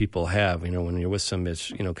fear that people have. When you're with some, it's,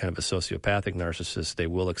 kind of a sociopathic narcissist, they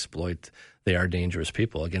will exploit. They are dangerous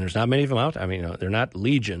people. Again, there's not many of them out. They're not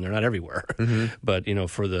legion. They're not everywhere. Mm-hmm. But,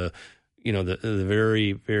 for the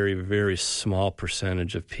very, very, very small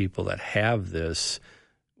percentage of people that have this,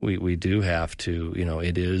 we do have to,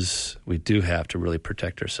 we do have to really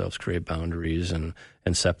protect ourselves, create boundaries and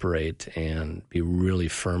separate and be really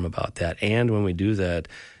firm about that. And when we do that,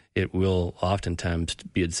 it will oftentimes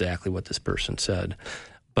be exactly what this person said.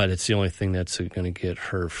 But it's the only thing that's going to get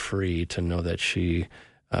her free, to know that she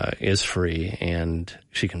is free and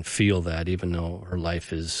she can feel that even though her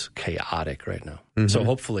life is chaotic right now. Mm-hmm. So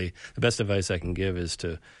hopefully the best advice I can give is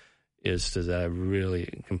to that I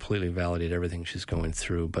really completely validate everything she's going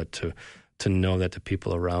through, but to know that the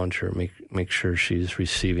people around her make sure she's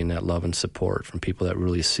receiving that love and support from people that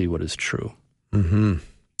really see what is true. Mm-hmm.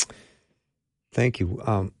 Thank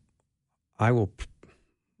you.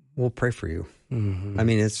 We'll pray for you. Mm-hmm.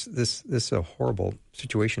 This is a horrible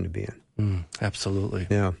situation to be in. Absolutely.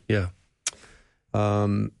 Yeah. Yeah.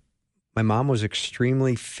 My mom was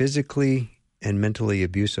extremely physically and mentally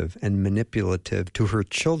abusive and manipulative to her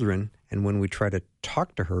children. And when we try to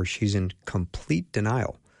talk to her, she's in complete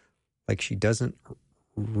denial. Like she doesn't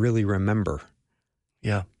really remember.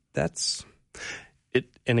 Yeah. That's it.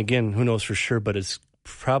 And again, who knows for sure, but it's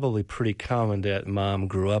probably pretty common that mom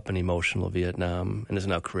grew up in emotional Vietnam and is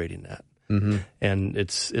now creating that. Mm-hmm. And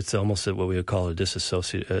it's almost what we would call a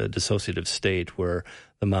dissociative state, where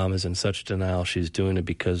the mom is in such denial she's doing it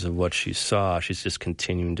because of what she saw. She's just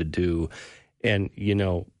continuing to do. And,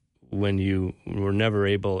 when you were never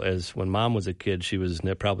able, when mom was a kid, she was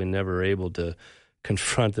probably never able to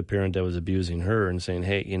confront the parent that was abusing her and saying,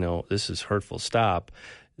 hey, this is hurtful, stop.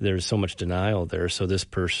 There's so much denial there. So this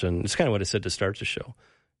person, it's kind of what I said to start the show.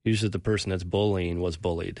 Usually the person that's bullying was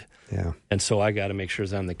bullied. Yeah. And so I got to make sure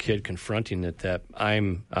as I'm the kid confronting it that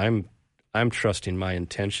I'm trusting my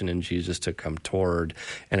intention in Jesus to come toward,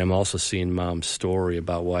 and I'm also seeing Mom's story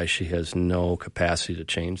about why she has no capacity to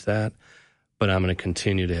change that. But I'm going to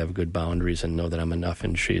continue to have good boundaries and know that I'm enough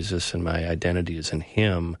in Jesus and my identity is in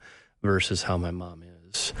Him versus how my mom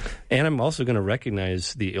is. And I'm also going to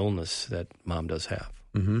recognize the illness that Mom does have.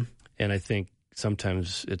 Mm-hmm. And I think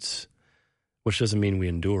sometimes which doesn't mean we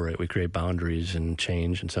endure it. We create boundaries and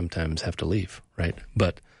change and sometimes have to leave, right?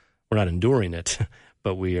 But we're not enduring it,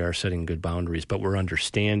 but we are setting good boundaries, but we're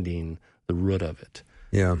understanding the root of it.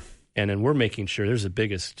 Yeah. And then we're making sure there's the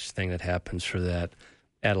biggest thing that happens for that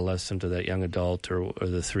adolescent or that young adult or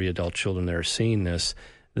the 3 adult children that are seeing this.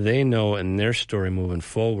 They know in their story moving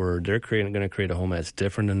forward, they're going to create a home that's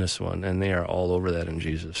different than this one, and they are all over that in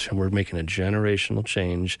Jesus. And we're making a generational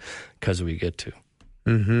change because we get to.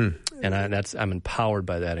 Mm-hmm. And I'm empowered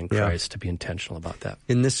by that in Christ to be intentional about that.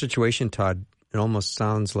 In this situation, Todd, it almost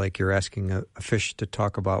sounds like you're asking a fish to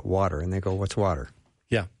talk about water, and they go, "What's water?"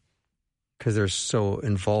 Yeah. Because they're so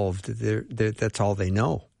involved. That's all they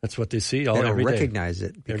know. That's what they see They don't every day. recognize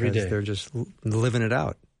it because they're just living it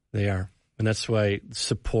out. They are. And that's why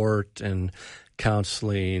support and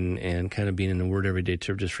counseling and kind of being in the Word every day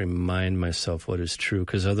to just remind myself what is true,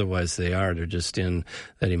 because otherwise they're just in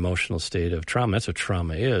that emotional state of trauma. That's what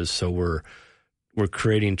trauma is. So we're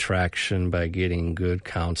creating traction by getting good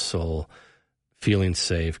counsel, feeling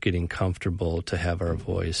safe, getting comfortable to have our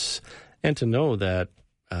voice, and to know that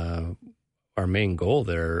our main goal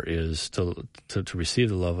there is to receive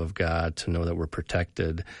the love of God, to know that we're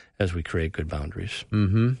protected as we create good boundaries.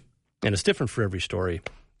 Mm-hmm. And it's different for every story,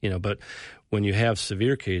 but when you have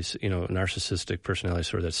severe case, narcissistic personality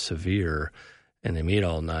disorder that's severe, and they meet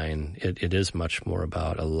all 9, it is much more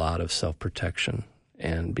about a lot of self-protection,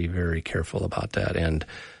 and be very careful about that. And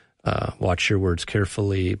watch your words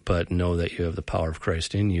carefully, but know that you have the power of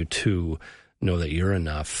Christ in you to know that you're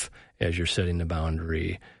enough as you're setting the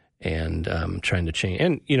boundary and trying to change.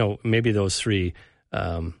 And, maybe those 3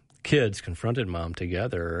 kids confronted Mom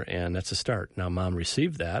together, and that's a start. Now, Mom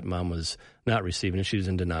received that. Mom was not receiving it. She was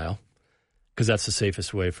in denial, because that's the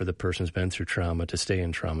safest way for the person who's been through trauma to stay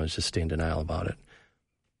in trauma, is just stay in denial about it.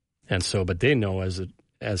 And so, but they know as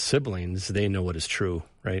siblings, they know what is true,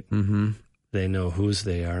 right? Mm-hmm. They know whose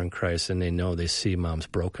they are in Christ, and they see Mom's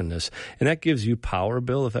brokenness. And that gives you power,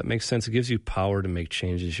 Bill, if that makes sense. It gives you power to make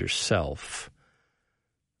changes yourself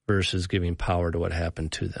versus giving power to what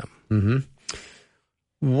happened to them. Mm-hmm.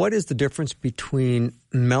 What is the difference between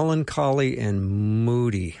melancholy and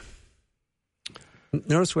moody?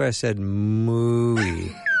 Notice where I said moody.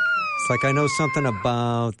 It's like I know something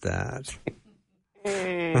about that.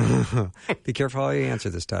 Be careful how you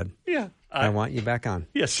answer this, Todd. Yeah. I want you back on.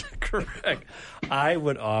 Yes, correct. I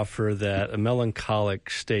would offer that a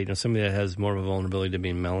melancholic state, somebody that has more of a vulnerability to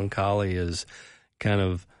being melancholy is kind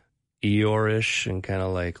of Eeyore-ish and kind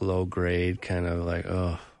of like low grade, kind of like,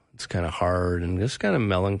 it's kind of hard and just kind of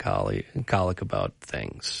melancholic about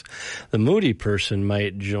things. The moody person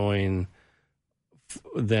might join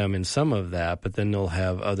them in some of that, but then they'll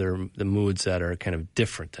have the moods that are kind of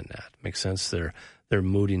different than that. Makes sense? Their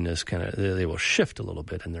moodiness they will shift a little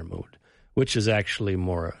bit in their mood, which is actually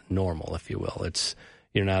more normal, if you will.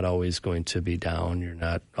 You're not always going to be down. You're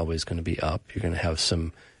not always going to be up. You're going to have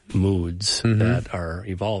some moods that are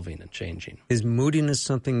evolving and changing. Is moodiness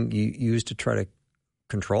something you use to try to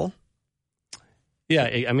control? Yeah,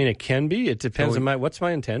 I mean, it can be. It depends on what's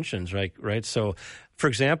my intentions, right? So, for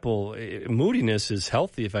example, moodiness is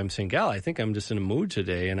healthy if I'm saying, gal, I think I'm just in a mood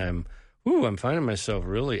today, and I'm finding myself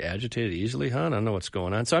really agitated easily, hon. I don't know what's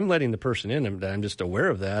going on. So I'm letting the person in, and I'm just aware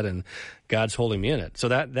of that, and God's holding me in it. So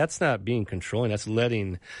that's not being controlling.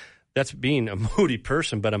 That's being a moody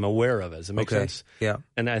person, but I'm aware of it. Does it make sense? Yeah.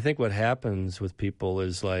 And I think what happens with people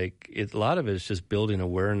is a lot of it is just building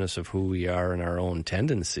awareness of who we are and our own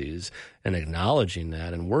tendencies and acknowledging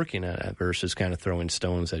that and working at it versus kind of throwing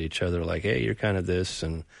stones at each other like, hey, you're kind of this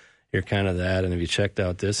and you're kind of that. And have you checked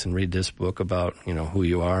out this and read this book about, who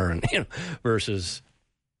you are and, versus,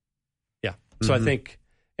 yeah. So I think,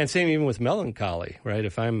 and same even with melancholy, right?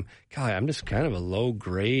 If I'm just kind of a low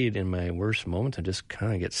grade in my worst moments, I just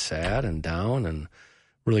kind of get sad and down and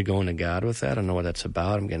really going to God with that. I don't know what that's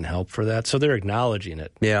about. I'm getting help for that. So they're acknowledging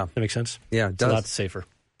it. Yeah. That makes sense? Yeah, it It's does. a lot safer.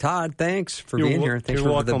 Todd, thanks for being here. Thanks you're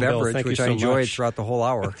for welcome, the Bill. beverage, Thank which you I so enjoyed much. throughout the whole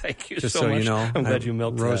hour. Thank you Just so much. you know. I'm glad you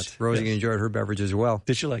milked that. Rosie Yes. enjoyed her beverage as well.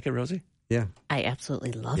 Did you like it, Rosie? Yeah. I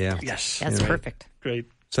absolutely loved Yeah. it. Yes. That's Yeah. perfect. Great.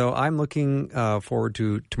 So I'm looking forward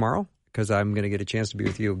to tomorrow because I'm going to get a chance to be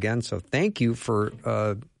with you again. So thank you for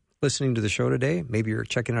listening to the show today. Maybe you're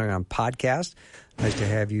checking it out on podcast. Nice to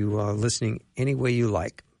have you listening any way you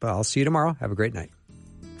like. But I'll see you tomorrow. Have a great night.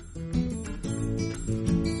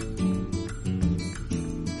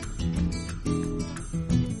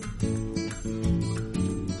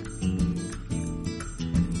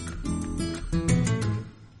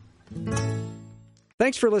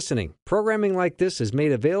 Thanks for listening. Programming like this is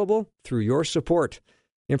made available through your support.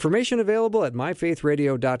 Information available at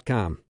myfaithradio.com.